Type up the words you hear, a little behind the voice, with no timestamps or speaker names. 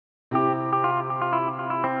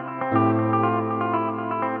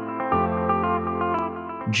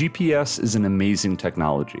GPS is an amazing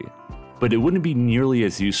technology, but it wouldn't be nearly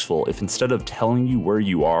as useful if instead of telling you where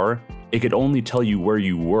you are, it could only tell you where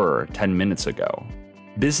you were 10 minutes ago.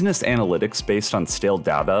 Business analytics based on stale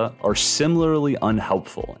data are similarly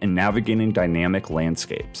unhelpful in navigating dynamic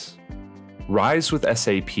landscapes. Rise with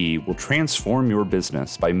SAP will transform your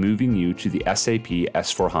business by moving you to the SAP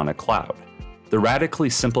S/4HANA Cloud. The radically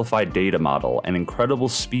simplified data model and incredible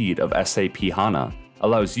speed of SAP HANA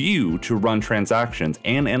allows you to run transactions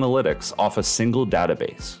and analytics off a single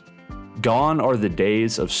database. Gone are the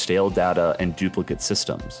days of stale data and duplicate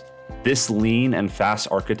systems. This lean and fast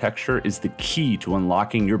architecture is the key to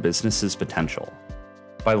unlocking your business's potential.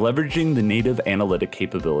 By leveraging the native analytic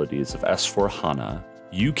capabilities of S/4HANA,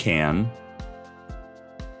 you can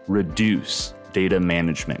reduce data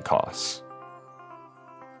management costs.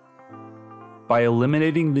 By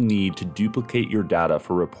eliminating the need to duplicate your data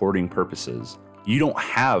for reporting purposes, you don't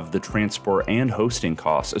have the transport and hosting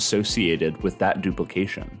costs associated with that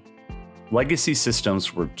duplication. Legacy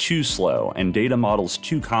systems were too slow and data models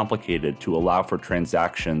too complicated to allow for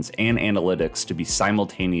transactions and analytics to be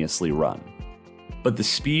simultaneously run. But the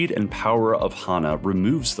speed and power of HANA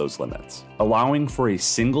removes those limits, allowing for a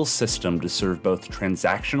single system to serve both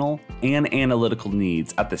transactional and analytical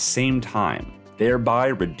needs at the same time, thereby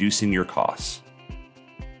reducing your costs.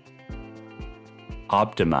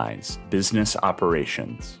 Optimize business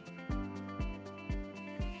operations.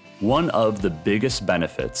 One of the biggest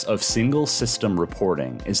benefits of single system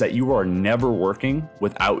reporting is that you are never working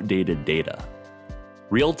with outdated data.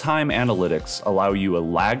 Real-time analytics allow you a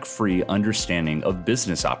lag-free understanding of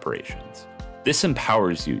business operations. This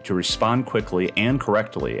empowers you to respond quickly and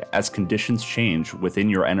correctly as conditions change within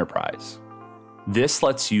your enterprise. This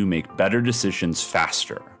lets you make better decisions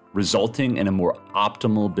faster, resulting in a more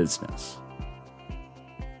optimal business.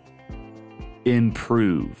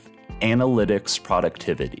 Improve analytics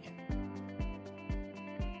productivity.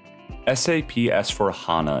 SAP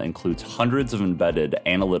S/4HANA includes hundreds of embedded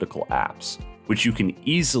analytical apps, which you can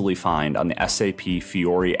easily find on the SAP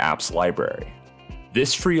Fiori Apps library.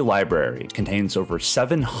 This free library contains over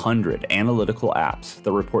 700 analytical apps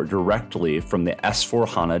that report directly from the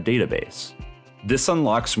S/4HANA database. This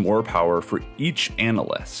unlocks more power for each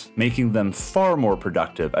analyst, making them far more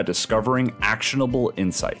productive at discovering actionable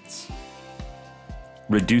insights.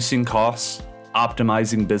 Reducing costs,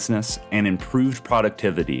 optimizing business, and improved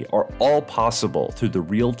productivity are all possible through the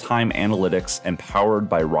real-time analytics empowered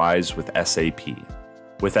by Rise with SAP.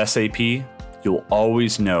 With SAP, you'll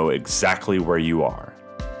always know exactly where you are.